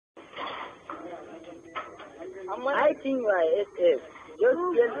I think you are SF. Just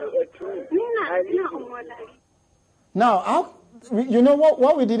tell me a truth. Now, you know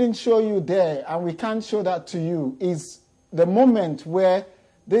what we didn't show you there, and we can't show that to you, is the moment where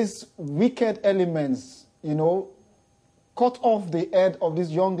these wicked elements, you know, cut off the head of this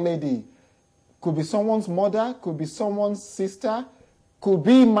young lady. Could be someone's mother, could be someone's sister, could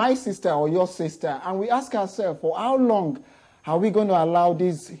be my sister or your sister. And we ask ourselves, for how long are we going to allow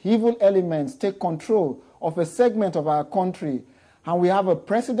these evil elements take control of a segment of our country? And we have a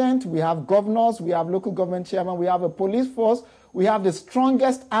president, we have governors, we have local government chairmen, we have a police force, we have the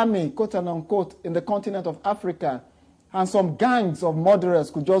strongest army, quote and unquote, in the continent of Africa. And some gangs of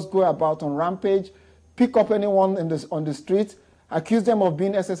murderers could just go about on rampage, pick up anyone on the street, accuse them of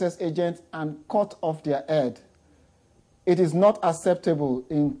being SSS agents, and cut off their head. It is not acceptable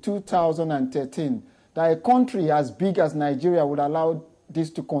in 2013 that a country as big as Nigeria would allow this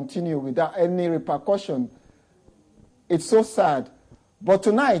to continue without any repercussion. It's so sad. But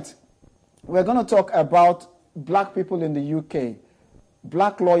tonight, we're going to talk about black people in the UK,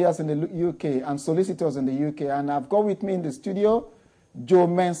 black lawyers in the UK, and solicitors in the UK. And I've got with me in the studio Joe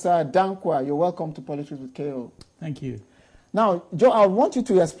Mensah Dankwa. You're welcome to Politics with KO. Thank you. Now, Joe, I want you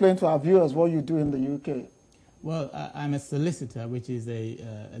to explain to our viewers what you do in the UK. Well, I'm a solicitor, which is a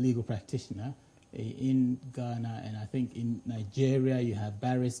legal practitioner in Ghana, and I think in Nigeria you have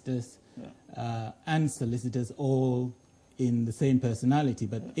barristers and solicitors all in the same personality,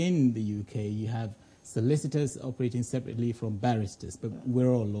 but in the UK you have solicitors operating separately from barristers, but we're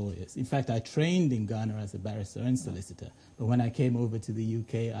all lawyers. In fact, I trained in Ghana as a barrister and solicitor, but when I came over to the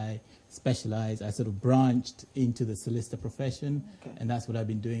UK, I specialized, I sort of branched into the solicitor profession, and that's what I've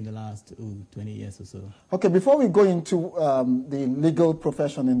been doing the last 20 years or so. Okay, before we go into the legal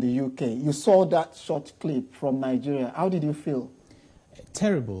profession in the UK, you saw that short clip from Nigeria. How did you feel?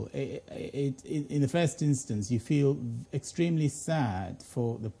 Terrible. In the first instance, you feel extremely sad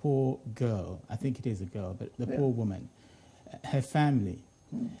for the poor girl. I think it is a girl, but the poor woman, her family.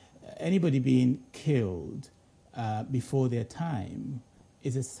 Anybody being killed before their time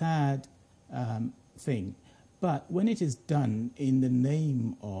is a sad thing. But when it is done in the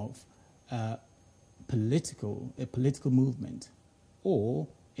name of a political movement or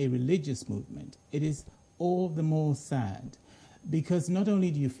a religious movement, it is all the more sad. Because not only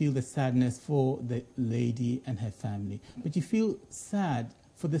do you feel the sadness for the lady and her family, but you feel sad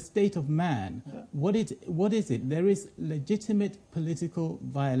for the state of man. What is it? There is legitimate political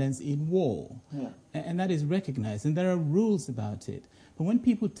violence in war, and that is recognized, and there are rules about it. But when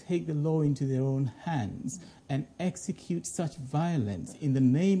people take the law into their own hands and execute such violence in the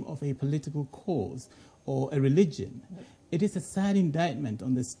name of a political cause or a religion, it is a sad indictment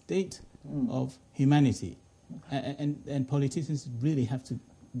on the state of humanity. And politicians really have to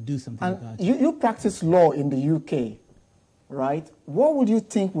do something about it. You practice law in the UK, right? What would you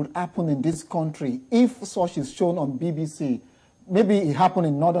think would happen in this country if such is shown on BBC? Maybe it happened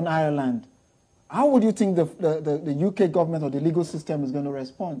in Northern Ireland. How would you think the UK government or the legal system is going to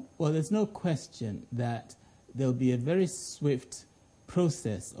respond? Well, there's no question that there'll be a very swift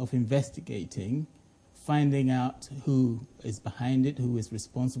process of investigating, finding out who is behind it, who is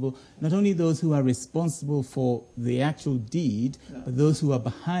responsible. Not only those who are responsible for the actual deed, but those who are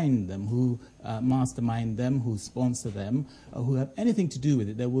behind them, who mastermind them, who sponsor them, or who have anything to do with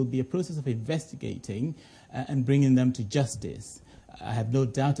it. There will be a process of investigating and bringing them to justice. I have no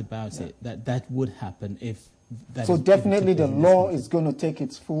doubt about it that would happen if that So definitely the law is going to take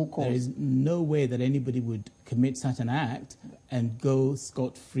its full course. There is no way that anybody would commit such an act and go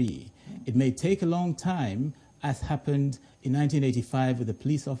scot-free. It may take a long time, as happened in 1985 with a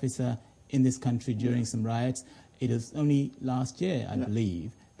police officer in this country during some riots. It was only last year, I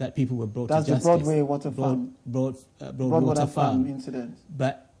believe, that people were brought to justice. That's the Broadway Water Farm. Broadwater Farm incident.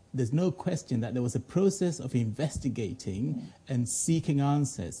 But there's no question that there was a process of investigating and seeking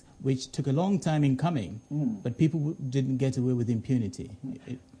answers, which took a long time in coming, but people didn't get away with impunity.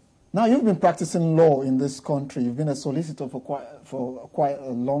 Now, you've been practicing law in this country. You've been a solicitor for quite a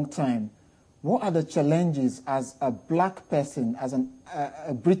long time. What are the challenges as a black person, as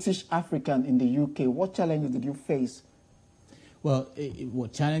a British African in the UK? What challenges did you face? Well,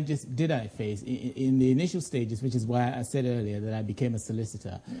 what challenges did I face? In the initial stages, which is why I said earlier that I became a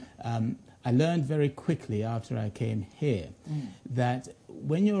solicitor, I learned very quickly after I came here that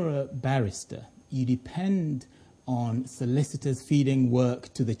when you're a barrister, you depend on solicitors feeding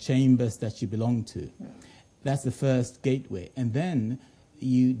work to the chambers that you belong to. That's the first gateway. And then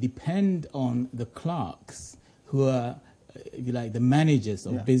you depend on the clerks who are, if you like, the managers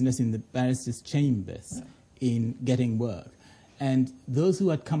of business in the barristers' chambers in getting work. And those who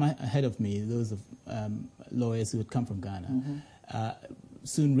had come ahead of me, those of lawyers who had come from Ghana,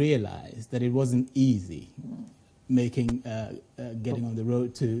 soon realized that it wasn't easy getting on the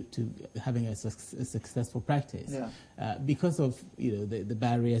road to having a successful practice, because of the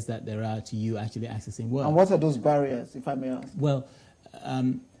barriers that there are to you actually accessing work. And what are those barriers, if I may ask? Well,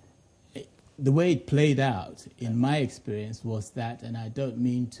 the way it played out in my experience was that, and I don't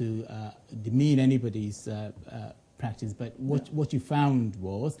mean to demean anybody's practice, but what you found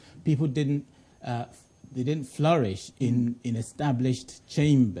was people didn't flourish in established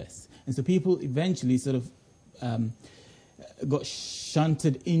chambers, and so people eventually sort of got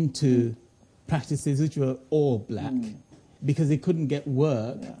shunted into practices which were all black because they couldn't get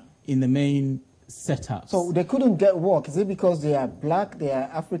work in the main setups. So they couldn't get work. Is it because they are black, they are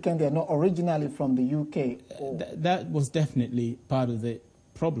African, they are not originally from the UK? That was definitely part of the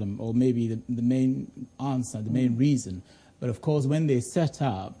problem, or maybe the main answer, the main reason. But of course, when they set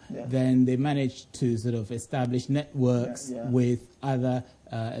up, then they managed to sort of establish networks with other,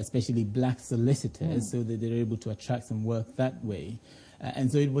 especially black solicitors, so that they're able to attract some work that way.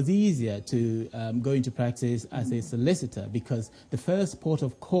 And so it was easier to go into practice as a solicitor, because the first port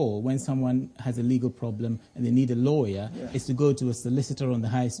of call when someone has a legal problem and they need a lawyer is to go to a solicitor on the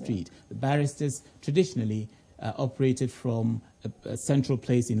high street. The barristers traditionally operated from a central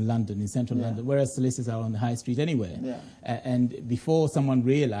place in London, in central London, whereas solicitors are on the high street anywhere. And before someone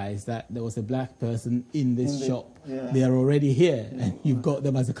realized that there was a black person in this shop, they are already here, and you've got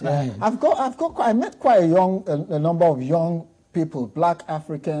them as a client. I met quite a number of young people, black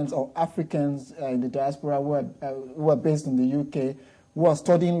Africans or Africans in the diaspora who are based in the UK, who are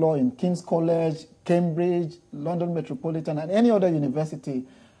studying law in King's College, Cambridge, London Metropolitan, and any other university.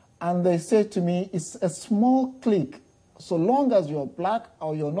 And they say to me, it's a small clique. So long as you're black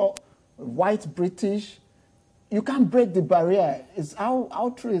or you're not white British, you can't break the barrier.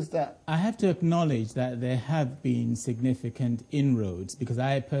 How true is that? I have to acknowledge that there have been significant inroads, because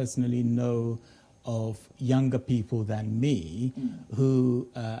I personally know of younger people than me who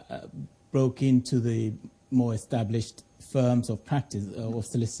broke into the more established firms of practice, or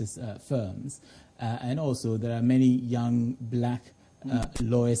solicitors' firms. And also there are many young black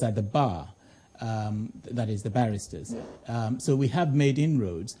lawyers at the bar, that is, the barristers. So we have made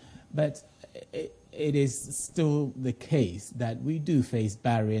inroads, but it is still the case that we do face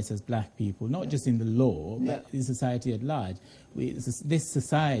barriers as black people, not just in the law, but in society at large. This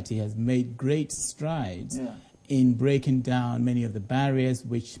society has made great strides in breaking down many of the barriers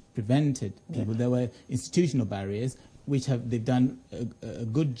which prevented people. There were institutional barriers which they've done a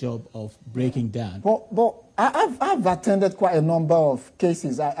good job of breaking down. But I've attended quite a number of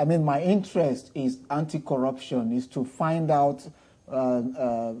cases. I mean, my interest is anti-corruption, is to find out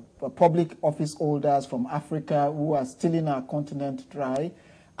public office holders from Africa who are stealing our continent dry.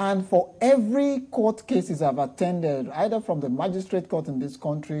 And for every court cases I've attended, either from the magistrate court in this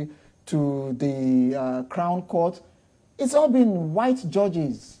country to the Crown Court, it's all been white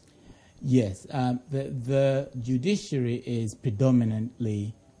judges. Yes, the judiciary is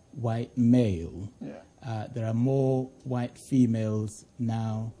predominantly white male. There are more white females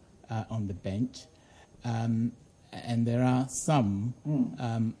now on the bench. And there are some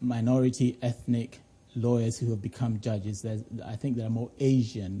minority ethnic lawyers who have become judges. I think there are more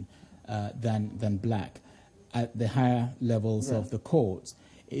Asian than black at the higher levels of the courts.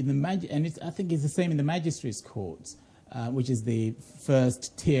 I think it's the same in the magistrates' courts, which is the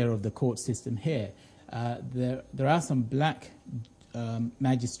first tier of the court system here. There are some black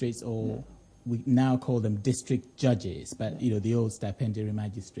magistrates, or we now call them district judges, but the old stipendiary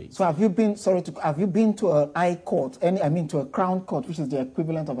magistrates. So have you been to a high court, to a Crown Court, which is the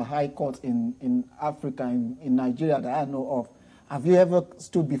equivalent of a high court in Africa, in Nigeria, that I know of? Have you ever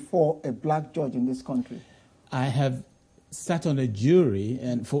stood before a black judge in this country? I have sat on a jury,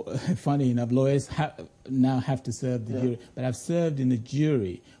 and funny enough, lawyers now have to serve the jury, but I've served in a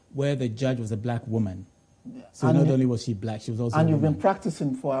jury where the judge was a black woman. So and not only was she black, she was also a woman. And you've been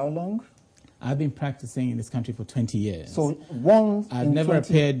practicing for how long? I've been practicing in this country for 20 years. So I've never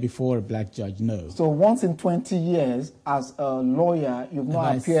appeared before a black judge, no. So once in 20 years, as a lawyer, you've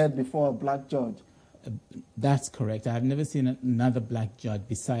not appeared before a black judge? That's correct. I've never seen another black judge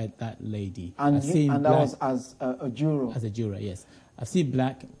beside that lady. And that was as a juror? As a juror, yes. I've seen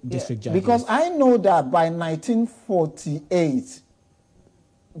black district judges. Because I know that by 1948,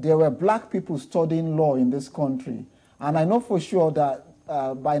 there were black people studying law in this country. And I know for sure that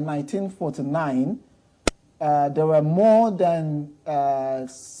by 1949, there were more than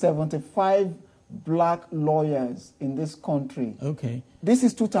 75 black lawyers in this country. Okay. This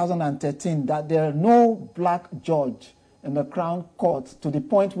is 2013, that there are no black judge in the Crown Court to the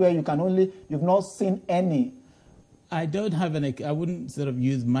point where you've not seen any? I don't have I wouldn't sort of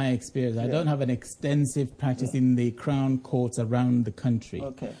use my experience. I don't have an extensive practice in the Crown Courts around the country.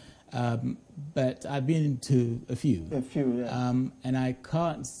 Okay. But I've been to a few. A few, yeah. And I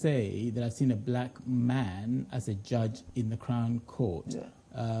can't say that I've seen a black man as a judge in the Crown Court.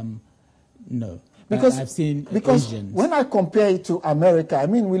 Yeah. No. Because I've seen when Asians. I compare it to America, I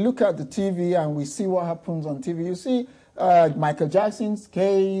mean, we look at the TV and we see what happens on TV. You see Michael Jackson's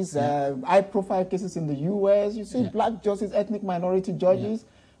case, high-profile cases in the U.S. You see black judges, ethnic minority judges.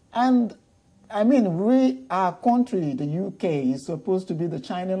 And, I mean, our country, the U.K., is supposed to be the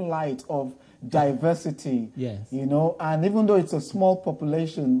shining light of diversity. Yes. You know, and even though it's a small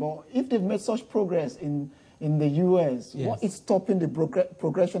population, but if they've made such progress in the U.S., what is stopping the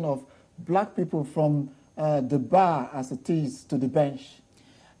progression of black people from the bar, as it is, to the bench?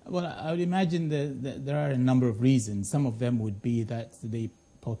 Well, I would imagine that there are a number of reasons. Some of them would be that the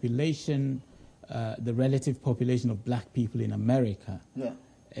population, the relative population of black people in America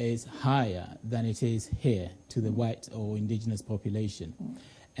is higher than it is here to the white or indigenous population.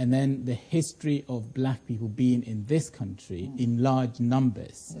 And then the history of black people being in this country in large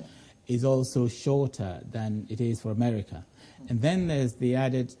numbers is also shorter than it is for America. And then there's the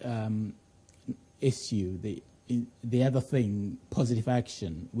added issue, the other thing, positive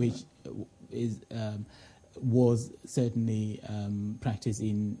action, which was certainly practiced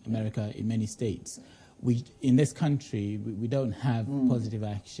in America in many states. In this country, we don't have positive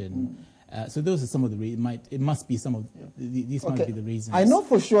action. So those are some of the reasons. It must be some of these might be the reasons. I know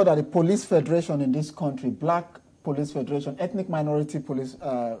for sure that the police federation in this country, black police federation, ethnic minority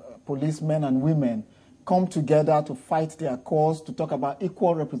policemen and women, come together to fight their cause, to talk about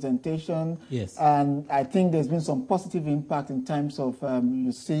equal representation. Yes. And I think there's been some positive impact in terms of,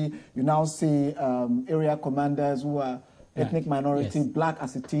 you now see area commanders who are ethnic minority, black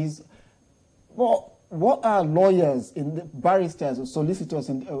as it is. Well, what are lawyers, barristers or solicitors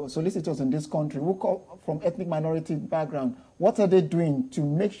in this country who come from ethnic minority background, what are they doing to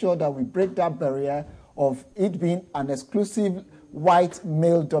make sure that we break that barrier of it being an exclusive white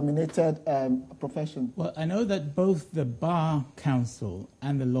male-dominated profession? Well, I know that both the Bar Council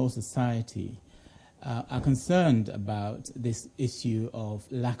and the Law Society are concerned about this issue of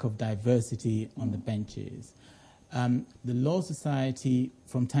lack of diversity on the benches. The Law Society,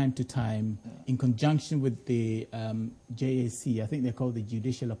 from time to time, in conjunction with the JAC, I think they're called the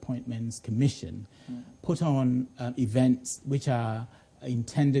Judicial Appointments Commission, put on events which are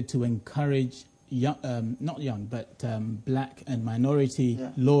intended to encourage black and minority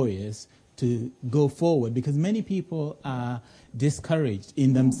lawyers to go forward, because many people are discouraged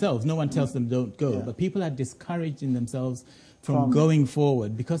in themselves. No one tells them don't go, but people are discouraged in themselves from going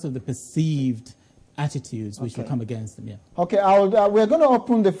forward because of the perceived attitudes which will come against them. Okay, we're going to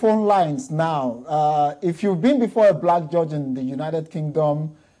open the phone lines now. If you've been before a black judge in the United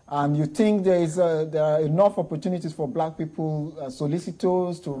Kingdom and you think there are enough opportunities for black people,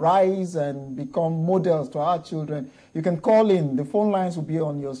 solicitors, to rise and become models to our children, you can call in. The phone lines will be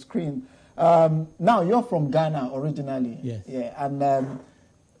on your screen. Now, you're from Ghana originally. Yes. Yeah, and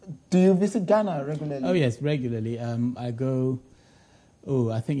do you visit Ghana regularly? Oh, yes, regularly. I go,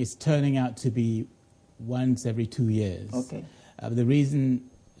 I think it's turning out to be once every 2 years. Okay. The reason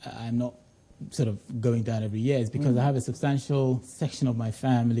I'm not sort of going down every year is because I have a substantial section of my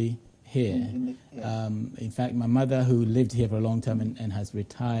family here. In fact, my mother, who lived here for a long time and has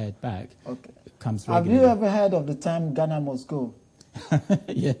retired back, comes regularly. Have you ever heard of the time Ghana must go?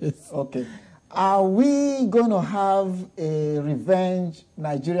 Yes. Okay. Are we going to have a revenge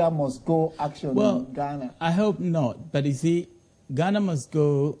Nigeria must go action in Ghana? I hope not. But you see, Ghana must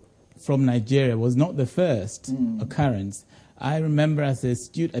go from Nigeria was not the first occurrence. I remember as a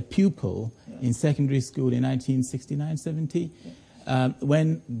pupil in secondary school in 1969-70,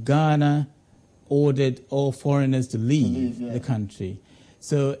 when Ghana ordered all foreigners to leave the country.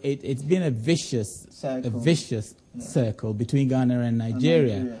 So it's been a vicious circle between Ghana and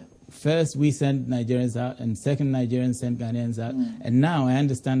Nigeria. First, we sent Nigerians out, and second, Nigerians sent Ghanaians out. And now I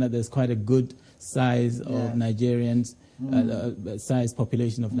understand that there's quite a good size of Nigerians, size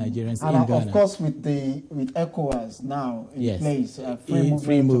population of Nigerians in Ghana. Of course, with ECOWAS now in place,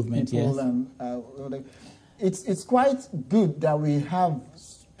 free movement, people, and it's quite good that we have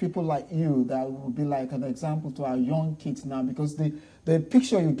people like you that will be like an example to our young kids now, because the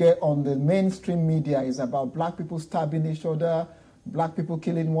picture you get on the mainstream media is about black people stabbing each other, black people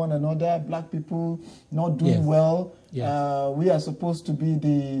killing one another, black people not doing Yes. well. Yes. We are supposed to be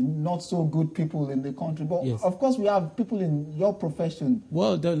the not so good people in the country. But Yes. of course, we have people in your profession.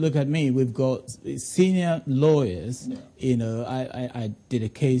 Well, don't look at me. We've got senior lawyers. Yeah. You know, I did a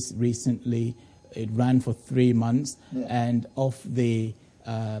case recently. It ran for 3 months, Yeah. and of the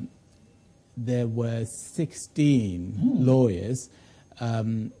there were 16 lawyers,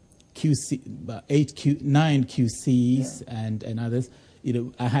 QC, about 9 QCs, and others. You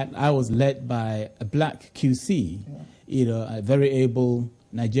know, I was led by a black QC, you know, a very able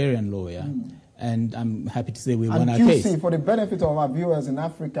Nigerian lawyer, and I'm happy to say we won our QC, case. for the benefit of our viewers in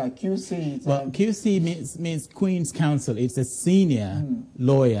Africa, QC is Well, QC means Queen's Counsel. It's a senior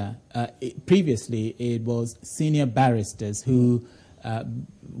lawyer. Previously, it was senior barristers who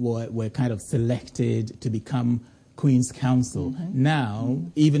were kind of selected to become Queen's Counsel. Now,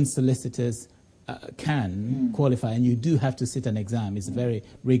 even solicitors can qualify, and you do have to sit an exam. It's a very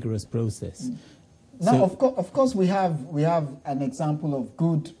rigorous process. Now, So- of course, we have an example of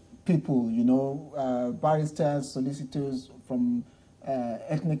good people, you know, barristers, solicitors from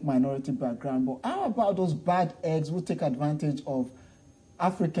ethnic minority background. But how about those bad eggs who take advantage of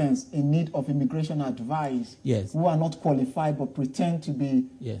Africans in need of immigration advice, Yes. who are not qualified but pretend to be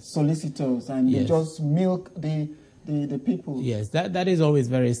Yes. solicitors, and they Yes. just milk the people? Yes, that is always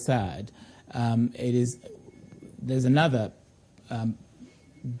very sad. There's another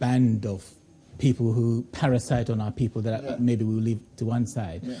band of people who parasite on our people that maybe we'll leave to one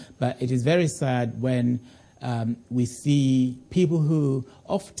side. Yeah. But it is very sad when we see people who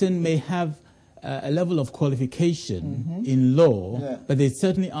often may have a level of qualification in law, but they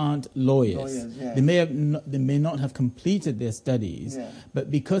certainly aren't lawyers. Yeah. They may not have completed their studies, but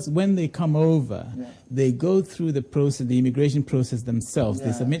because when they come over, they go through the process, the immigration process themselves.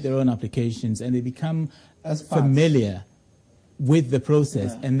 They submit their own applications, and they become Experts. familiar with the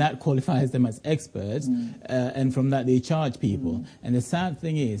process, and that qualifies them as experts, and from that they charge people. And the sad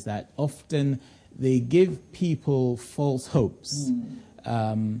thing is that often they give people false hopes.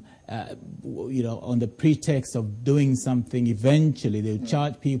 You know, on the pretext of doing something, eventually they'll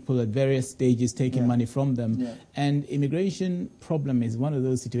charge people at various stages, taking money from them. And immigration problem is one of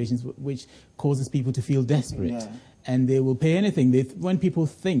those situations which causes people to feel desperate. And they will pay anything. When people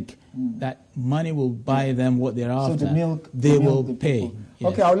think that money will buy them what they're after, they will pay.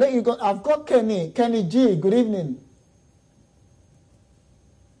 Yes. Okay, I'll let you go. I've got Kenny G. Good evening.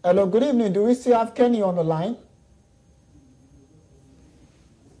 Hello, good evening. Do we still have Kenny on the line?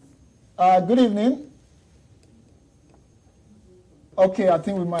 Good evening. Okay, I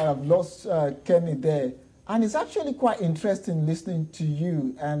think we might have lost Kenny there. And it's actually quite interesting listening to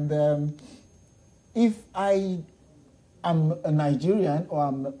you. And if I am a Nigerian or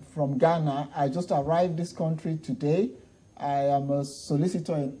I'm from Ghana, I just arrived this country today. I am a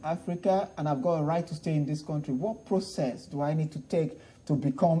solicitor in Africa, and I've got a right to stay in this country. What process do I need to take to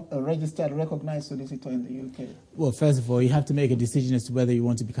become a registered, recognized solicitor in the UK? Well, first of all, you have to make a decision as to whether you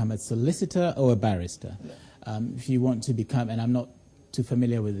want to become a solicitor or a barrister. If you want to become, and I'm not too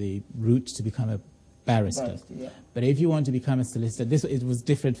familiar with the route to become a barrister, but if you want to become a solicitor, it was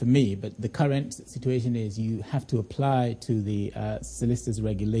different for me, but the current situation is you have to apply to the Solicitors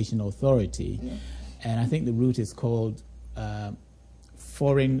Regulation Authority, and I think the route is called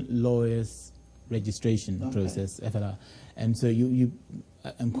Foreign Lawyers Registration Process, FLR. And so you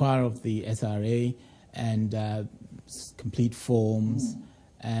inquire of the SRA and complete forms.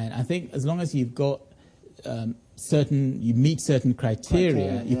 And I think as long as you've got you meet certain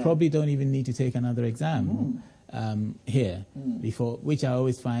criteria, you probably don't even need to take another exam here before, which I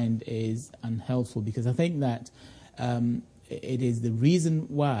always find is unhelpful, because I think that it is the reason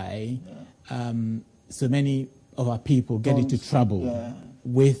why so many of our people get into trouble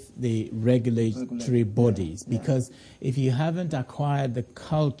with the regulatory bodies, because if you haven't acquired the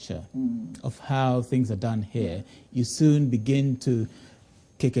culture of how things are done here, you soon begin to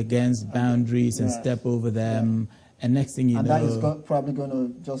kick against boundaries and step over them, and next thing you know, that is probably going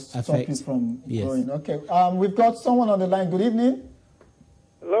to just stop you from growing. Okay, we've got someone on the line. Good evening.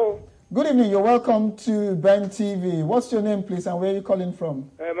 Hello. Good evening. You're welcome to Ben TV. What's your name, please, and where are you calling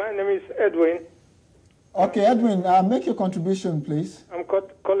from? My name is Edwin. Okay, Edwin, make your contribution, please. I'm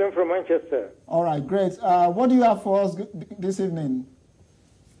calling from Manchester. All right, great. What do you have for us this evening?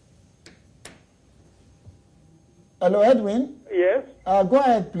 Hello, Edwin? Yes? Go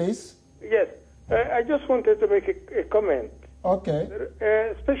ahead, please. Yes. I just wanted to make a comment. Okay.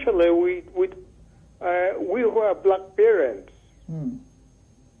 Especially with we who are black parents.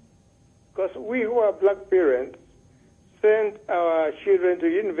 Because we who are black parents send our children to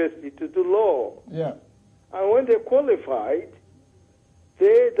university to do law. Yeah. And when they qualified,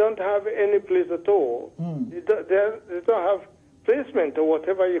 don't have any place at all. They don't have placement or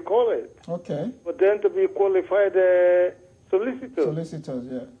whatever you call it. Okay. For them to be qualified solicitors. Solicitors,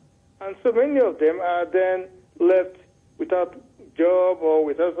 yeah. And so many of them are then left without job or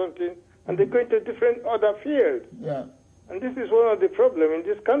without something, and they go into different other fields. Yeah. And this is one of the problems in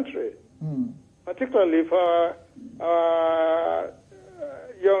this country, particularly for our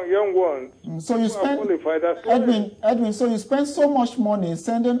young ones. So you spend, Edwin, so you spend so much money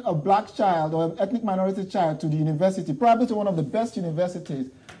sending a black child or an ethnic minority child to the university, probably to one of the best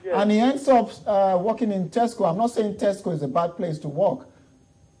universities, yes. And he ends up working in Tesco. I'm not saying Tesco is a bad place to work.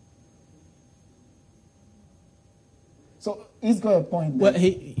 So he's got a point there.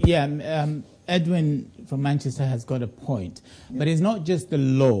 Well, Edwin from Manchester has got a point. Yeah. But it's not just the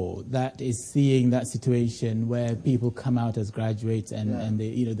law that is seeing that situation where people come out as graduates and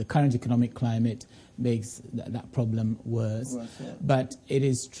the current economic climate makes that problem worse. But it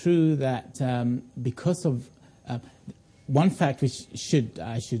is true that because of one fact which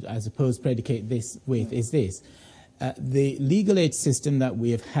I should, I suppose, predicate this with is this. The legal aid system that we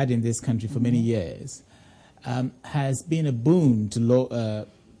have had in this country for many years has been a boon to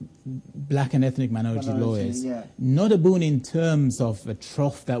black and ethnic minority lawyers. Yeah. Not a boon in terms of a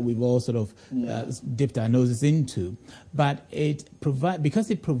trough that we've all sort of dipped our noses into, but because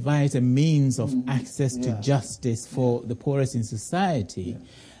it provides a means of access to justice for the poorest in society.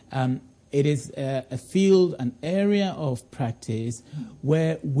 It is a field, an area of practice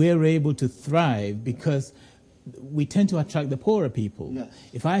where we're able to thrive because we tend to attract the poorer people. Yes.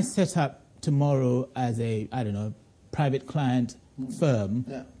 If I set up tomorrow as a, private client firm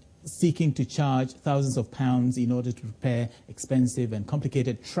seeking to charge thousands of pounds in order to prepare expensive and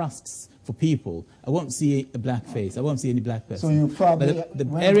complicated trusts for people, I won't see a black face. I won't see any black person. So you probably... But the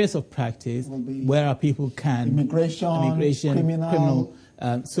areas of practice where our people can... Immigration, criminal,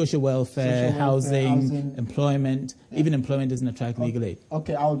 social welfare, housing, employment. Even employment doesn't attract legal aid.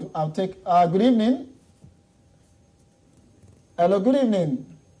 Okay, I'll take... good evening. Hello, good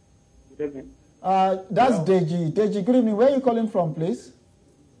evening. Good evening. That's Deji. Deji, good evening. Where are you calling from, please?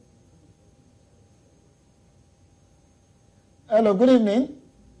 Hello, good evening.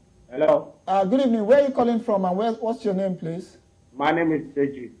 Hello. Good evening. Where are you calling from and what's your name, please? My name is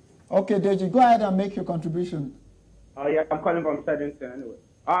Deji. Okay, Deji, go ahead and make your contribution. Yeah, I'm calling from Seddington anyway.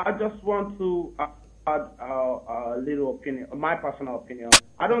 I just want to add a little opinion, my personal opinion.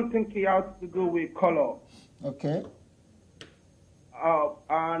 I don't think it has to do with color. Okay.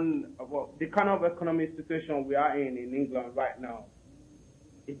 And the kind of economic situation we are in England right now,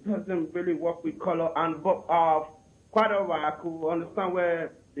 it doesn't really work with color. And quite a while, I could understand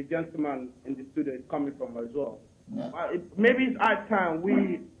where the gentleman in the studio is coming from as well. Yeah. Maybe it's our time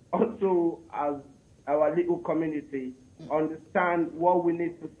we also, as our legal community, understand what we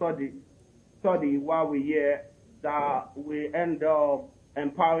need to study while we're here, that we end up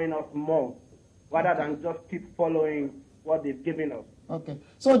empowering us more, rather than just keep following what they've given us. Okay.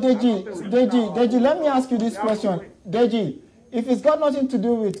 So, Deji, let me ask you this question. Deji, if it's got nothing to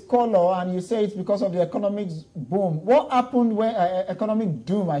do with color and you say it's because of the economic boom, what happened when, economic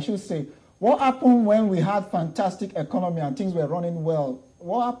doom, I should say, what happened when we had fantastic economy and things were running well?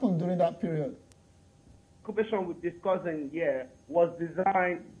 What happened during that period? The occupation we're discussing here was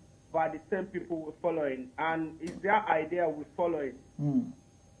designed by the same people we're following, and it's their idea we follow it.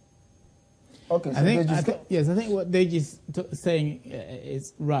 Okay, so I think what Deji's saying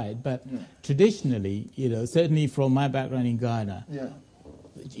is right, but traditionally, certainly from my background in Ghana,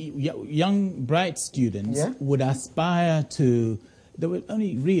 young, bright students would aspire to, there were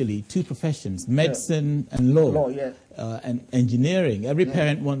only really two professions, medicine and law. And engineering. Every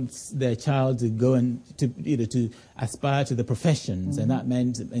parent wants their child to go and to aspire to the professions, and that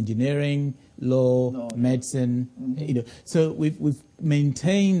meant engineering, law, medicine. So we've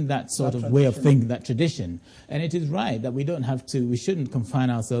maintained that sort of way of thinking, that tradition, and it is right that we shouldn't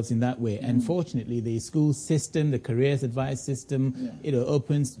confine ourselves in that way. And fortunately, the school system, the careers advice system,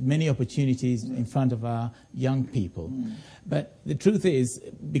 opens many opportunities in front of our young people. But the truth is,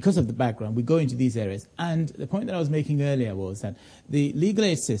 because of the background, we go into these areas, and the point that I was making earlier was that the legal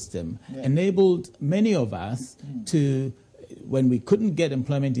aid system enabled many of us to, when we couldn't get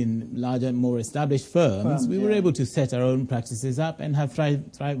employment in larger, more established firms, we were able to set our own practices up and have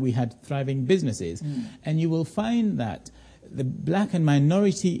we had thriving businesses. And you will find that the black and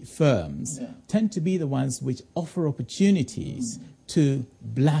minority firms tend to be the ones which offer opportunities to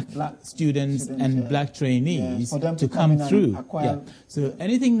black students and black trainees for them to come through. So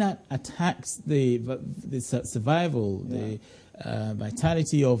anything that attacks the survival, the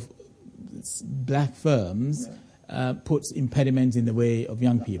vitality of black firms puts impediments in the way of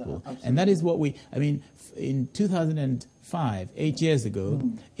young people. And that is what in 2005, 8 years ago,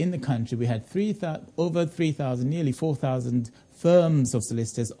 in the country, we had over 3,000, nearly 4,000 firms of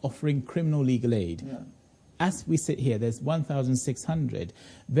solicitors offering criminal legal aid. Yeah. As we sit here, there's 1,600.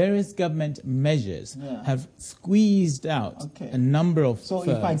 Various government measures have squeezed out a number of So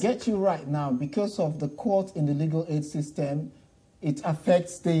firms. if I get you right now, because of the court in the legal aid system, it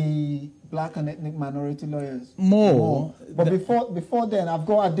affects the black and ethnic minority lawyers more. But before then, I've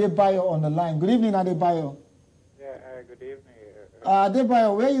got Adebayo on the line. Good evening, Adebayo. Yeah, good evening.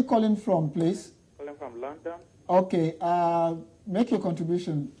 Adebayo, where are you calling from, please? Calling from London. Okay, make your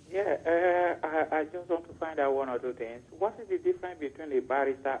contribution. Yeah, I just want to find out one or two things. What is the difference between a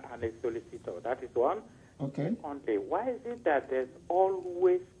barrister and a solicitor? That is one. Okay. Secondly, why is it that there's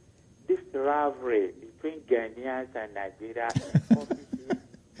always this rivalry between Ghanaians and Nigeria in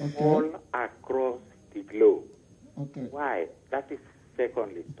offices all across the globe? Okay. Why? That is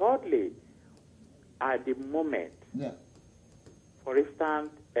secondly. Thirdly, at the moment, for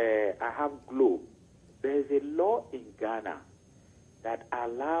instance, I have Globe. There is a law in Ghana that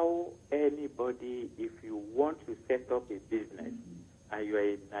allow anybody, if you want to set up a business and you are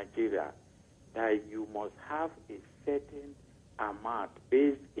in Nigeria, that you must have a certain amount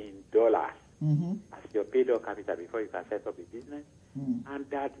based in dollars as your paid-up capital before you can set up a business, and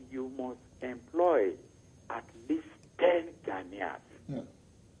that you must employ at least 10 Ghanaians. Yeah.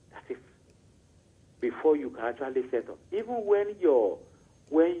 That is before you can actually set up. Even when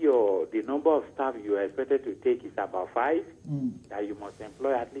the number of staff you are expected to take is about 5, that you must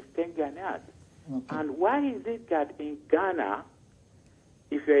employ at least 10 Ghanaians. Okay. And why is it that in Ghana,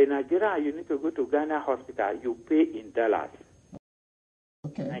 if you're in Nigeria and you need to go to Ghana hospital, you pay in dollars?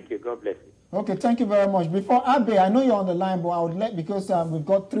 Okay. Thank you. God bless you. Okay, thank you very much. Before Abe, I know you're on the line, but I would let, because we've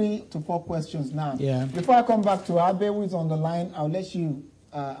got 3 to 4 questions now. Yeah. Before I come back to Abe, who is on the line, I'll let you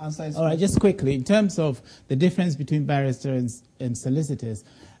answer his All right, just quickly, in terms of the difference between barristers and solicitors,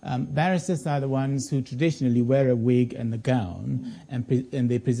 barristers are the ones who traditionally wear a wig and a gown, and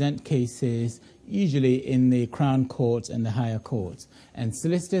they present cases usually in the Crown Courts and the higher courts. And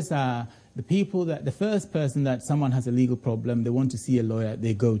solicitors are the first person that someone has a legal problem, they want to see a lawyer,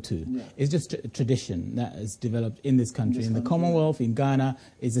 they go to. Yeah. It's just a tradition that has developed in this country. In the Commonwealth, in Ghana,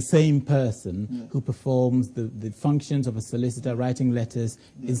 it's the same person who performs the functions of a solicitor, writing letters,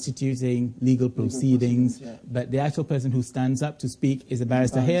 instituting legal proceedings. But the actual person who stands up to speak is a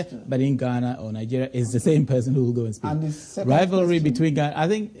barrister here, but in Ghana or Nigeria, is the same person who will go and speak. And rivalry between Ghana, I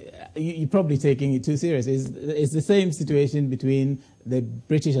think you're probably taking it too serious. It's the same situation between the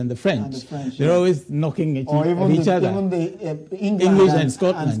British and the French. They're always knocking at each other. Even the English and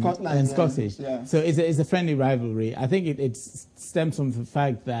Scotland and Scottish. Yeah. So it's a friendly rivalry. I think it stems from the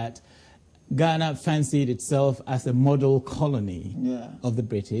fact that Ghana fancied itself as a model colony of the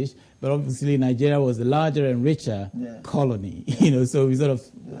British, but obviously Nigeria was a larger and richer colony. So we sort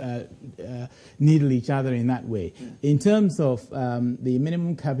of needle each other in that way. In terms of the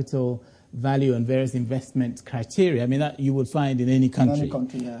minimum capital value and various investment criteria, I mean, that you would find in any country.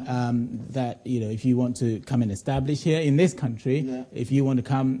 That, if you want to come and establish here in this country, if you want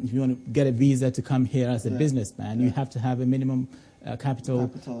to get a visa to come here as a businessman, you have to have a minimum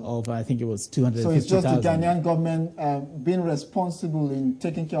capital of, I think it was 250,000. So it's just the Ghanaian government being responsible in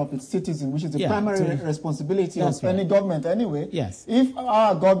taking care of its citizens, which is the primary responsibility of any government anyway. Yes. If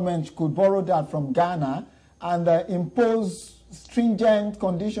our government could borrow that from Ghana and impose stringent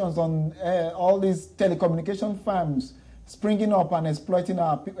conditions on all these telecommunication firms springing up and exploiting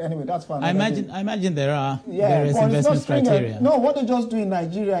our people. Anyway, that's fine. I imagine there are various investment criteria. No, what they just do in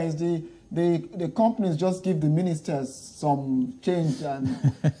Nigeria is the companies just give the ministers some change, and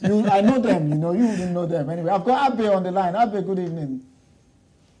I know them. You wouldn't know them anyway. I've got Abe on the line. Abe, good evening.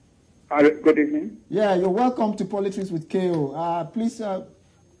 Good evening. Yeah, you're welcome to Politics with KO. Please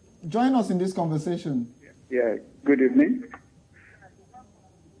join us in this conversation. Yeah, good evening.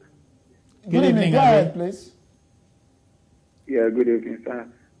 Good evening. Go ahead, please. Yeah, good evening, sir.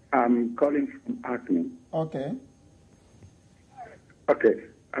 I'm calling from Acme. Okay. Okay.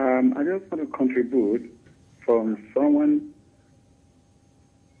 I just want to contribute from someone.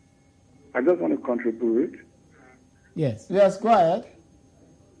 I just want to contribute. Yes. Yes, go ahead.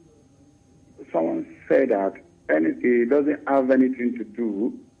 Someone said that it doesn't have anything to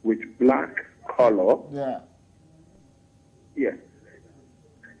do with black color. Yeah. Yeah.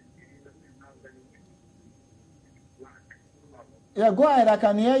 Yeah, go ahead. I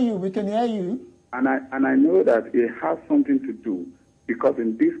can hear you. We can hear you. And I know that it has something to do, because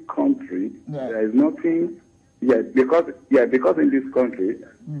in this country there is nothing. Because in this country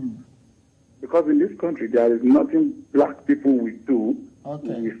Because in this country, there is nothing black people will do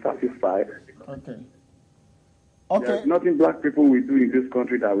Okay. will satisfy. Okay. There's nothing black people will do in this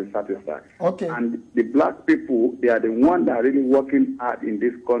country that will satisfy. Okay. And the black people, they are the ones that are really working hard in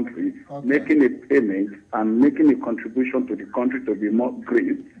this country, making a payment and making a contribution to the country to be more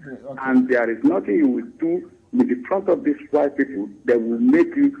great. And there is nothing you will do with the front of these white people that will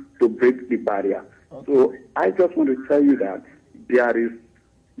make you to break the barrier. So I just want to tell you that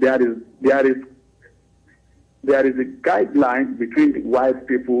there is a guideline between the white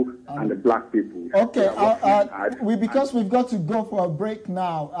people and the black people. Okay, because we've got to go for a break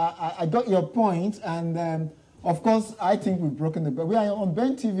now. I got your point, and of course, I think we've broken the. We are on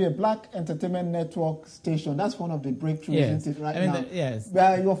Ben TV, a Black Entertainment Network station. That's one of the breakthroughs, isn't it, now? Yes.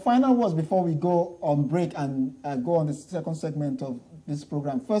 Your final words before we go on break and go on the second segment of this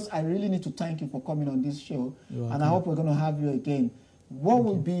program. First, I really need to thank you for coming on this show, and I hope we're going to have you again. What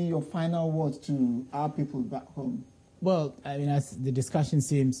would be your final words to our people back home? Well, I mean, as the discussion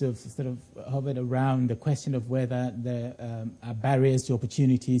seems to have sort of hovered around the question of whether there are barriers to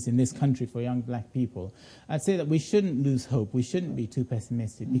opportunities in this country for young black people, I'd say that we shouldn't lose hope. We shouldn't be too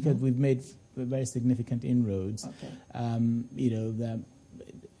pessimistic because we've made very significant inroads.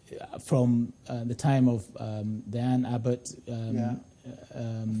 From the time of Diane Abbott,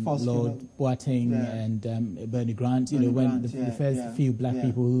 Lord Boateng and Bernie Grant, when the first few black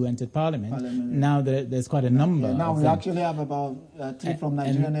people who entered Parliament. Now there's quite a number. Now we actually have about 3 from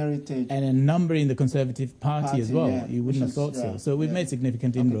Nigerian heritage. And a number in the Conservative Party as well. You wouldn't have thought so. So we've made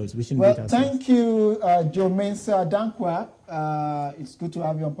significant inroads. We shouldn't beat ourselves. Thank you, Joe Mensah Dankwa. It's good to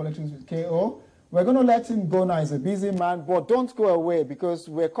have you on Politics with KO. We're going to let him go now. He's a busy man. But don't go away because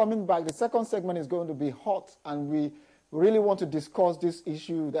we're coming back. The second segment is going to be hot, and we really want to discuss this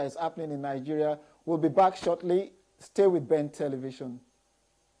issue that is happening in Nigeria. We'll be back shortly. Stay with Ben Television.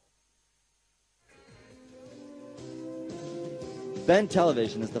 Ben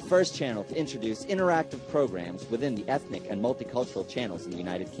Television is the first channel to introduce interactive programs within the ethnic and multicultural channels in the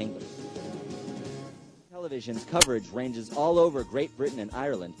United Kingdom. Television's coverage ranges all over Great Britain and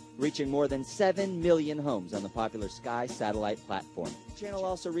Ireland, reaching more than 7 million homes on the popular Sky satellite platform. The channel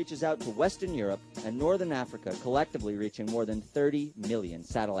also reaches out to Western Europe and Northern Africa, collectively reaching more than 30 million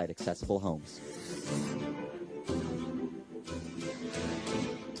satellite-accessible homes.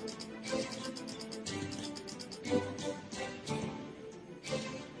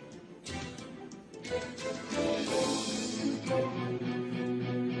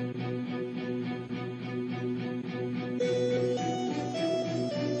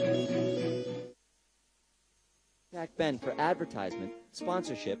 Contact Ben for advertisement,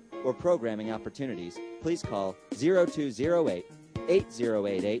 sponsorship, or programming opportunities. Please call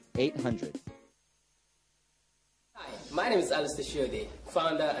 0208-8088-800. Hi, my name is Alistair Shode,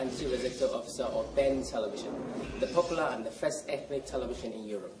 founder and chief executive officer of Ben Television, the popular and the first ethnic television in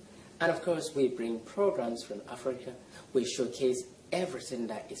Europe. And of course, we bring programs from Africa. We showcase everything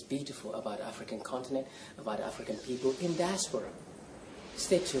that is beautiful about the African continent, about the African people in diaspora.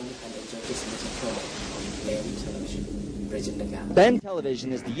 Stay tuned and enjoy this little promo on Ben Television, bridging the gap. Ben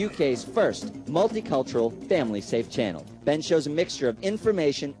Television is the UK's first multicultural, family-safe channel. Ben shows a mixture of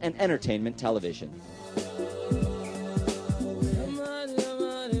information and entertainment television.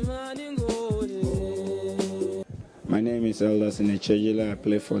 My name is Elder Sinechejila. I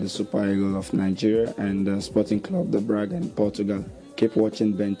play for the Super Eagles of Nigeria and the Sporting Club de Braga in Portugal. Keep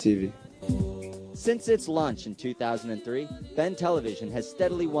watching Ben TV. Since its launch in 2003, Ben Television has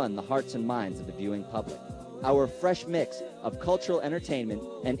steadily won the hearts and minds of the viewing public. Our fresh mix of cultural entertainment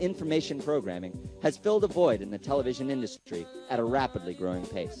and information programming has filled a void in the television industry at a rapidly growing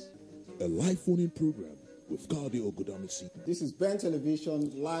pace. A live phone-in program with Kade Ogodamisi. This is Ben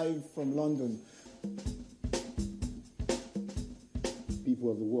Television, live from London.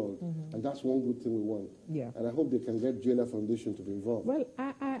 People of the world, and that's one good thing we want. Yeah. And I hope they can get Jela Foundation to be involved. Well,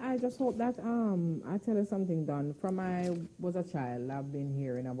 I just hope that I tell you something, Don. From I was a child, I've been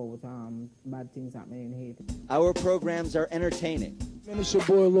hearing about bad things happening in Haiti. Our programs are entertaining. Man, it's your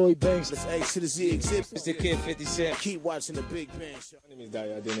boy Lloyd Banks. Let's A to the Z Exhibit. It's the Kid 50 Cent. Keep watching the Big Bang Show. My name is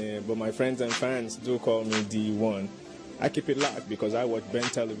Dayo Adene, but my friends and fans do call me D1. I keep it locked because I watch Ben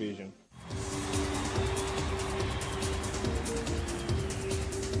Television.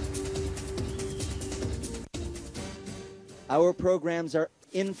 Our programs are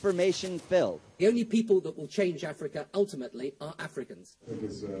information-filled. The only people that will change Africa ultimately are Africans. I think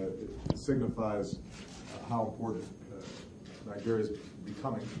it signifies how important Nigeria is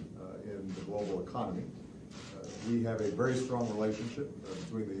becoming in the global economy. We have a very strong relationship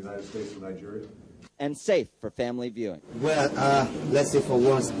between the United States and Nigeria. and safe for family viewing. Well, let's say for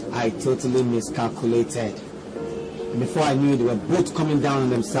once, I totally miscalculated. Before I knew it, they were both coming down on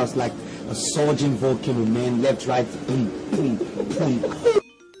themselves like a surging volcano, man, left, right, boom, boom, boom.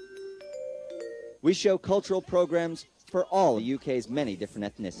 We show cultural programs for all the UK's many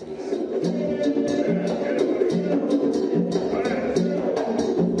different ethnicities.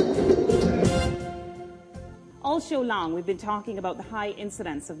 All show long, we've been talking about the high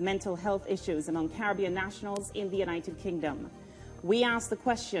incidence of mental health issues among Caribbean nationals in the United Kingdom. We ask the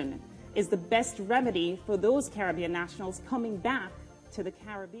question, is the best remedy for those Caribbean nationals coming back to the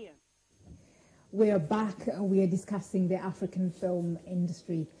Caribbean? We are back and we are discussing the African film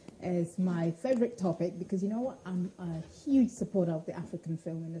industry as my favorite topic because, you know what, I'm a huge supporter of the African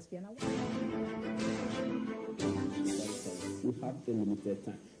film industry. And we have a limited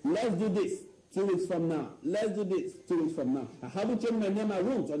time. Let's do this 2 weeks from now. Let's do this 2 weeks from now. I haven't changed my name and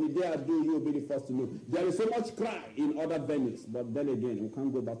roots. On the day I do, you'll be the first to know. There is so much cry in other venues, but then again, we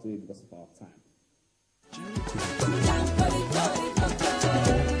can't go back to it because of our time.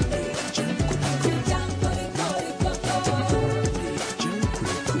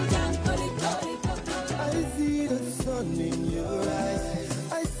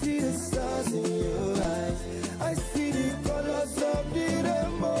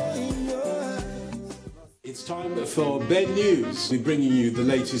 It's time for Ben News. We're bringing you the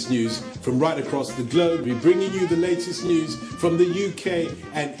latest news from right across the globe. We're bringing you the latest news from the UK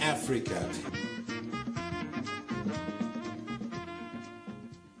and Africa.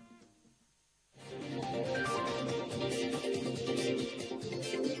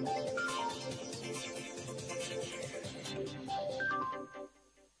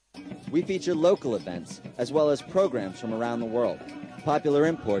 We feature local events as well as programs from around the world. Popular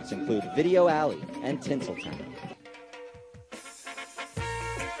imports include Video Alley and Tinseltown.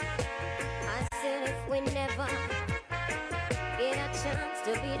 I said if we never get a chance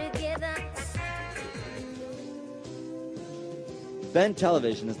to be together. Ben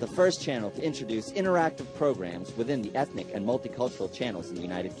Television is the first channel to introduce interactive programs within the ethnic and multicultural channels in the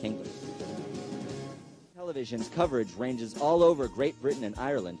United Kingdom. Television's coverage ranges all over Great Britain and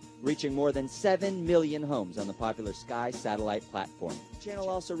Ireland, reaching more than 7 million homes on the popular Sky satellite platform. The channel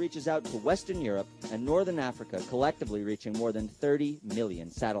also reaches out to Western Europe and Northern Africa, collectively reaching more than 30 million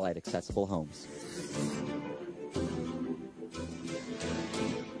satellite-accessible homes.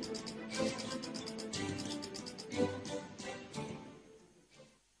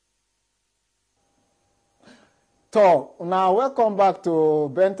 So, now welcome back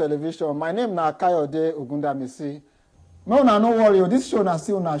to Ben Television. My name is Kayode Ogundamisi. No, no worry. This show is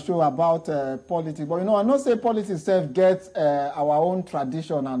still a show about politics. But you know, I know say politics itself gets our own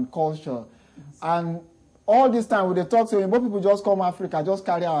tradition and culture. And all this time with the talk, so when people just come Africa, just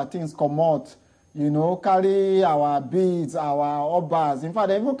carry our things, come out, you know, carry our beads, our obas. In fact,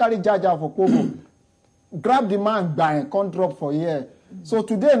 they even carry Jaja for Kobo. Grab the man, bang, can't drop for here. So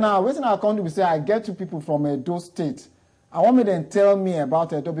today now, waiting our country, we say I get two people from Edo State. I want me then tell me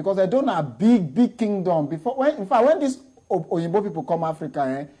about Edo because Edo is a big kingdom. In fact, when these Oyinbo people come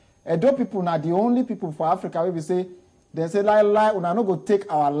Africa, Edo people are the only people for Africa where we say, they say, lie, we're not going to take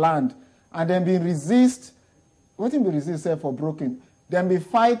our land. And then be resist, what do be resist for broken? Then be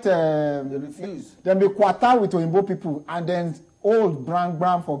fight, they refuse. Then be quarter with Oyinbo people and then old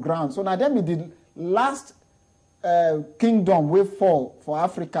brown for ground. So now then be the last kingdom will fall for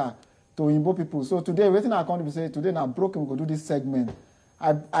Africa to Oyinbo people. So today, waiting our country, we say today now broken, we go do this segment.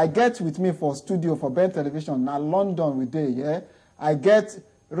 I get with me for studio for Ben Television, now London we day, yeah. I get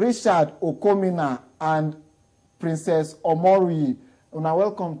Richard Okomina and Princess Omori. Una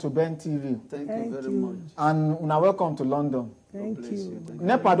welcome to Ben TV. Thank you very much. And una welcome to London. Thank you.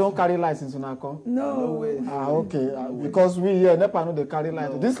 NEPA don't carry license una come? No way. Okay. Because we here, NEPA no they carry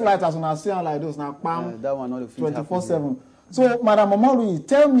light. No, this light as una see like this now, pam, that one not 24/7. So, Madam Omori,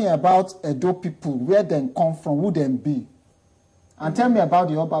 tell me about Edo people, where they come from, who they be. And tell me about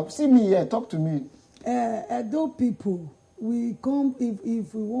the Oba. See me here, talk to me. Edo people, we come,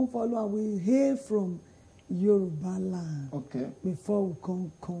 if we won't follow, we hail from Yoruba land. Okay. Before we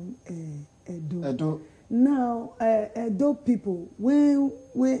come Edo. Edo. Now, Edo people, when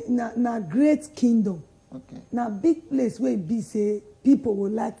na great kingdom. Okay. Na big place where be say people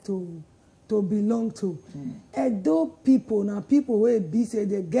would like to belong to. Edo people, now people where be say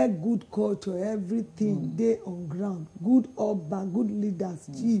they get good culture, everything they on ground, good Oba, good leaders,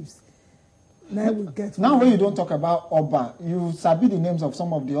 chiefs. Now we get. Now when you don't talk about Oba, you sabi the names of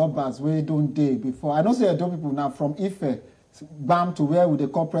some of the Obas where you don't dey before. I know say Edo people now from Ife, Bam to where they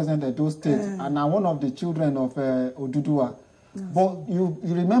call President Edo State, and now one of the children of Oduduwa. Yes. But you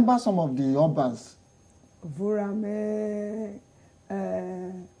remember some of the Obas Vorame,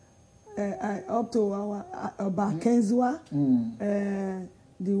 up to our Bakenzwa,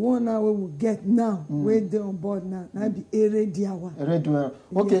 the one now we will get now, where they on board now, now be Erediawa. Eredua.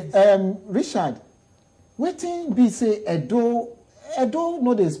 Okay, Richard, wetin be say Edo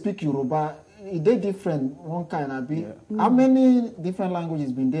no they speak Yoruba, they different one kind of be. How many different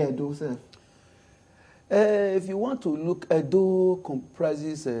languages been there Edo self? If you want to look, Edo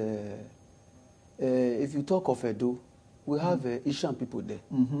comprises, if you talk of Edo, we have Ishan people there.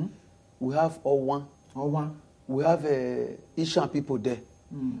 We have Owan. We have Ishan people there.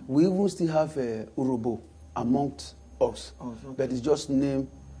 We even still have Urobo amongst us, but it's just named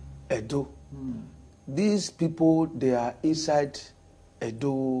Edo. These people, they are inside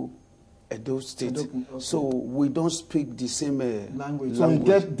Edo State, so we don't speak the same language. So we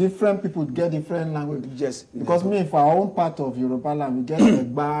get different people get different language. Yes, because me, for our own part of Yoruba land, we get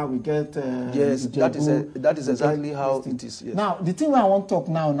Egba, we get yes, Ijebu, that is exactly how it is. Yes. Now, the thing I want to talk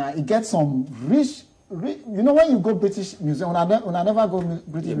now, it gets some rich. You know, when you go British Museum, when I never go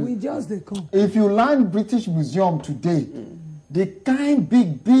British Museum, we just they come. If you land British Museum today, the kind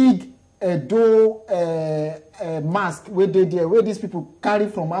big Edo mask where they there, where these people carry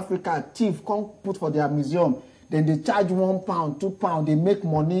from Africa, thief come put for their museum, then they charge £1, £2, they make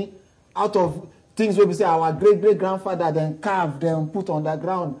money out of things where we say our great grandfather then carve them, put on the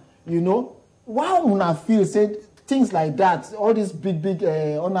ground. You know, why would I feel say things like that? All these big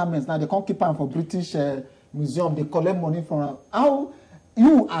ornaments now they can't keep them for British museum. They collect money from how.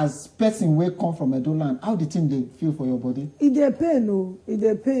 You as person where come from Edo land, how the thing they feel for your body? It depends, no. It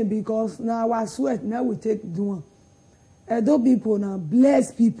depends because now our sweat, now we take the one. Edo people now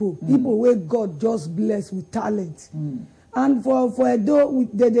bless people. People where God just bless with talent. And for Edo,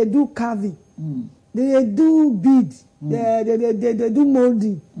 they do carving. They do bead. They do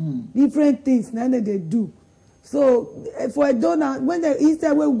molding. Different things now they do. So for Edo now, when they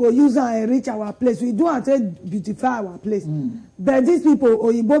instead we go use and enrich our place, we do and say beautify our place. But these people,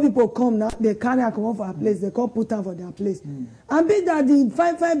 Oyibo people come now, they carry and come off our place, they come put them for their place. And be that the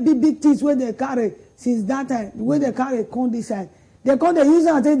five big things where they carry since that time, the way they carry come this side, they come they use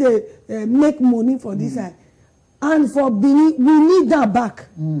and say they make money for this side. And for Benin, we need that back.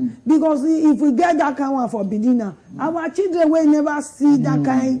 Because if we get that kind of one for Benin now, our children will never see that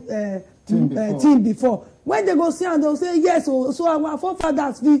kind thing before. When they go see and they'll say, yes, so our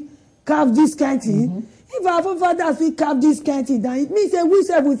forefathers will carve this kind of thing. If our forefathers will carve this kind of thing, then it means that we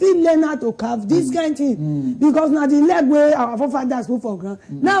say we will learn how to carve this kind of thing. Because now the leg where our forefathers put for ground,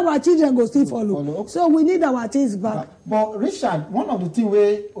 now our children go still follow. So we need our things back. But Richard, one of the things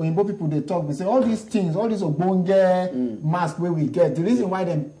where Oyinbo people they talk, they say all these things, all these Ogbonge mask where we get, the reason why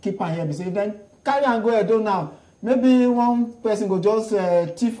they keep on here, they say then carry and go Edo now. Maybe one person go just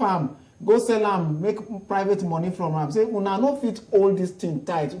thief farm. Go sell them, make private money from them. Say, una no fit all this thing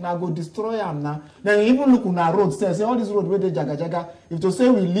tight. Una go destroy them now. Then even look una road. Say all this road where they jaga. If to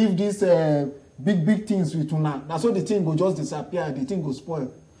say we leave these big things with una, that's so the thing go just disappear. The thing go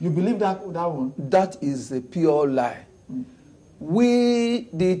spoil. You believe that one? That is a pure lie.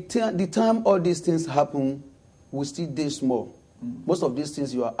 The time all these things happen, we still day small. Most of these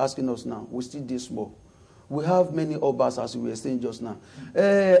things you are asking us now, we still day small. We have many obas, as we were saying just now.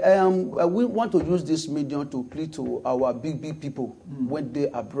 We want to use this medium to plead to our big people when they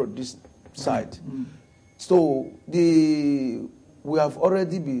abroad this side. So we have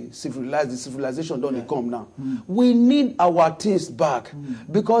already been civilized. The civilization don't come now. We need our things back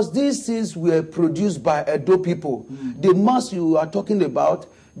because these things were produced by Edo people. The mask you are talking about,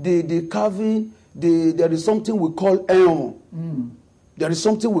 the carving, there is something we call elm. There is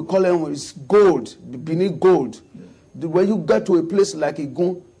something we call it, it's gold, the Benin gold. When you get to a place like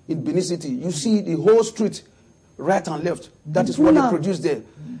Igun in Benin City, you see the whole street, right and left. That is what they produce there.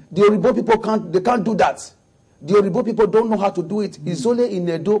 The Oribo people can't do that. The Oribo people don't know how to do it. It's only in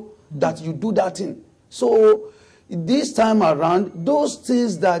Edo that you do that thing. So this time around, those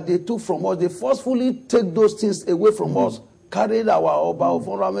things that they took from us, they forcefully take those things away from us. Carried our Oba of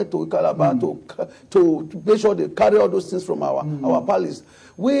Orame to Calabar to make sure they carry all those things from our palace.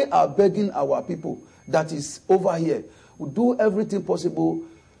 We are begging our people that is over here. We do everything possible,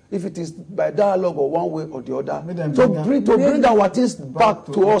 if it is by dialogue or one way or the other, to bring our things back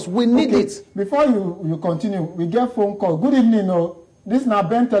to us. We need it. Before you continue, we get phone call. Good evening. This is now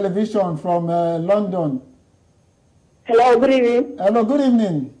Ben Television from London. Hello, good evening. Hello, good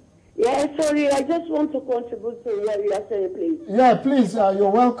evening. Yeah, sorry, I just want to contribute to what you are saying, please. Yeah, please,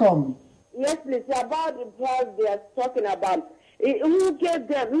 you're welcome. Yes, please, about the price they are talking about. Who gave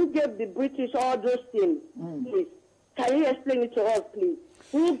the British all those things, please? Can you explain it to us, please?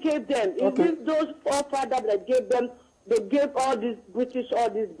 Who gave them? Is it those forefathers that gave them? They gave all these British all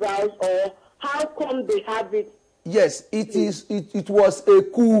these browns, or how come they have it? Yes, it is. It was a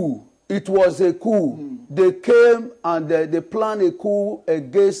coup. It was a coup. They came and they planned a coup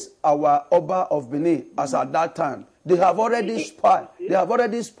against our Oba of Benin as at that time. They have already spied. They have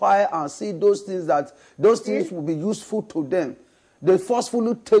already spied and see those things will be useful to them. They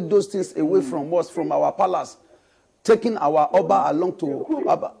forcefully take those things away from us, from our palace, taking our Oba along to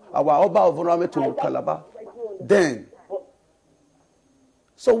our Oba of Orame to Calabar. Then,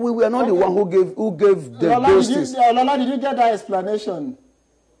 so we were not the one who gave them those things. Lola, did you get that explanation?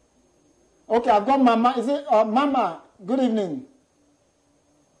 Okay, I've got Mama. Is it Mama? Good evening.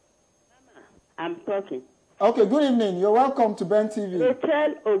 I'm talking. Okay, good evening. You're welcome to Ben TV.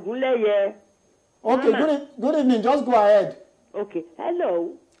 Rachel Oguleye. Okay, good evening. Just go ahead. Okay.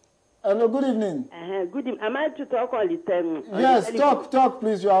 Hello. Hello, good evening. Good evening. Am I to talk on the telephone? Yes, talk,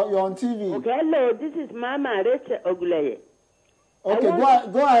 please. You're on TV. Okay, hello. This is Mama Rachel Oguleye. Okay,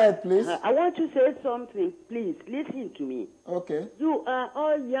 go ahead, please. I want to say something. Please, listen to me. Okay. You are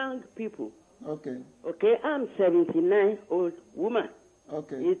all young people. Okay. Okay, I'm 79-old woman.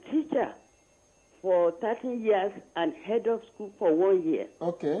 Okay. A teacher for 13 years and head of school for 1 year.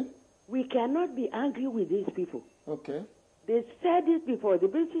 Okay. We cannot be angry with these people. Okay. They said it before. The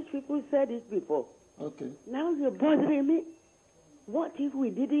British people said it before. Okay. Now you're bothering me. What if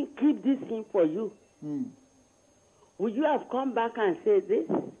we didn't keep this thing for you? Would you have come back and said this?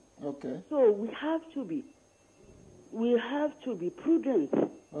 Okay. So we have to be prudent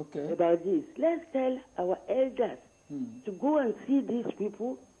about this. Let's tell our elders to go and see these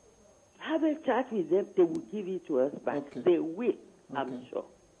people, have a chat with them. They will give it to us back. They will, I'm sure.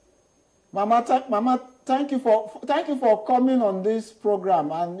 Mama, thank you for coming on this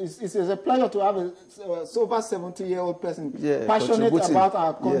program, and it's a pleasure to have a over 70-year-old person passionate about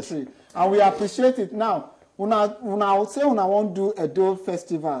our country, and we appreciate it. Now, una say una won't do a Edo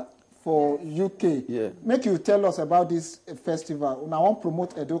festival for UK. Make you tell us about this festival. Una won't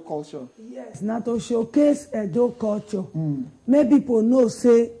promote Edo culture. Yes, now to showcase Edo culture. Make people know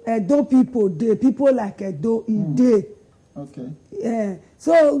say Edo people like Edo dey. Okay. Yeah.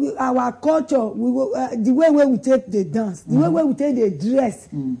 So our culture, the way we take the dance, the way we take the dress,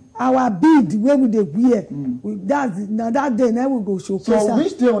 our bead, the way we dey wear, that day now we go showcase. So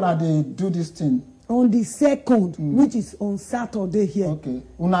which day una dey do this thing? On the 2nd, which is on Saturday here. Okay.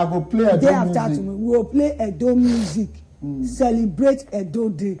 Una go play Edo music. Day after we will play Edo music, celebrate Edo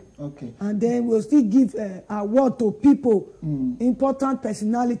Day. Okay. And then we'll still give award to people, important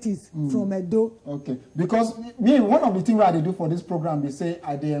personalities from Edo. Okay. Because one of the things I do for this program is say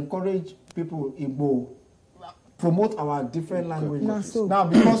I dey encourage people Igbo promote our different languages. Now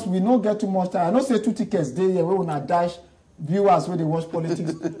because we no get too much time, I know say 2 tickets dey here we una dash viewers when they watch politics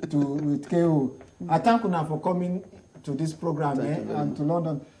with KO. I thank you for coming to this program and to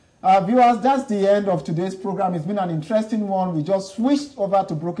London. Viewers, that's the end of today's program. It's been an interesting one. We just switched over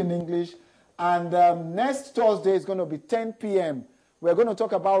to broken English. And next Thursday is going to be 10 p.m. We're going to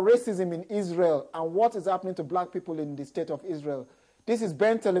talk about racism in Israel and what is happening to black people in the state of Israel. This is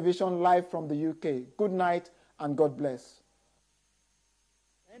Ben Television live from the UK. Good night and God bless.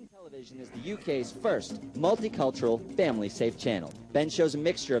 Ben Television is the UK's first multicultural, family-safe channel. Ben shows a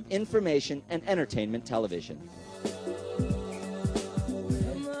mixture of information and entertainment television.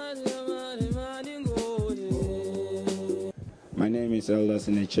 My name is Eldas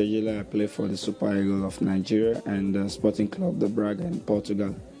Inechejila. I play for the Super Eagles of Nigeria and the Sporting Club de Braga in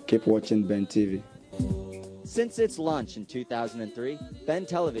Portugal. Keep watching Ben TV. Since its launch in 2003, Ben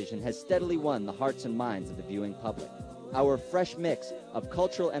Television has steadily won the hearts and minds of the viewing public. Our fresh mix of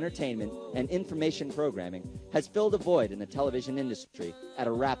cultural entertainment and information programming has filled a void in the television industry at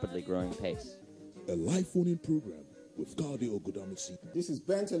a rapidly growing pace. A live phone-in program with Kade Ogodamisi. This is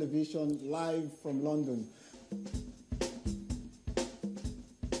Ben Television live from London.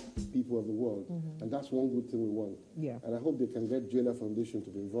 People of the world, and that's one good thing we want. Yeah. And I hope they can get Jailer Foundation to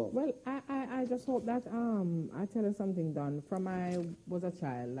be involved. Well, I just hope that I tell you something, Don. From I was a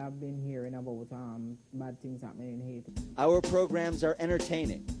child, I've been hearing about bad things happening in Haiti. Our programs are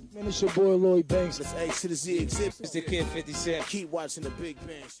entertaining. Man, it's your boy Lloyd Banks. That's A to the Z Exhibit. It's the Kid 50 Cent. Keep watching the Big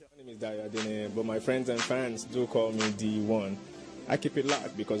Ben Show. My name is Dayo Adene, but my friends and fans do call me D1. I keep it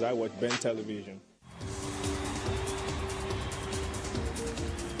locked because I watch Ben Television.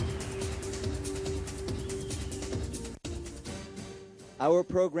 Our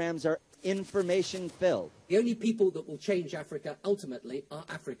programs are information-filled. The only people that will change Africa ultimately are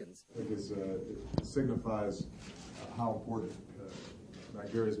Africans. I think it signifies how important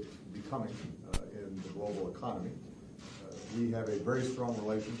Nigeria is becoming in the global economy. We have a very strong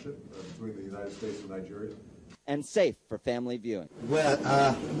relationship between the United States and Nigeria. And safe for family viewing. Well,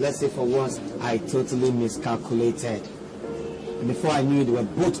 let's say for once, I totally miscalculated. And before I knew it, they were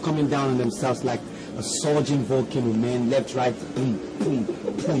both coming down on themselves like a surging volcano, man. Left, right, boom, boom,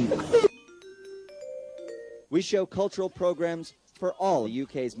 boom. We show cultural programs for all the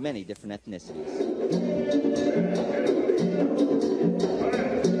UK's many different ethnicities.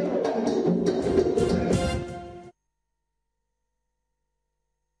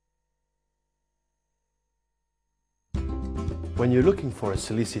 When you're looking for a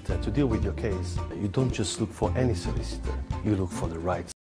solicitor to deal with your case, you don't just look for any solicitor, you look for the right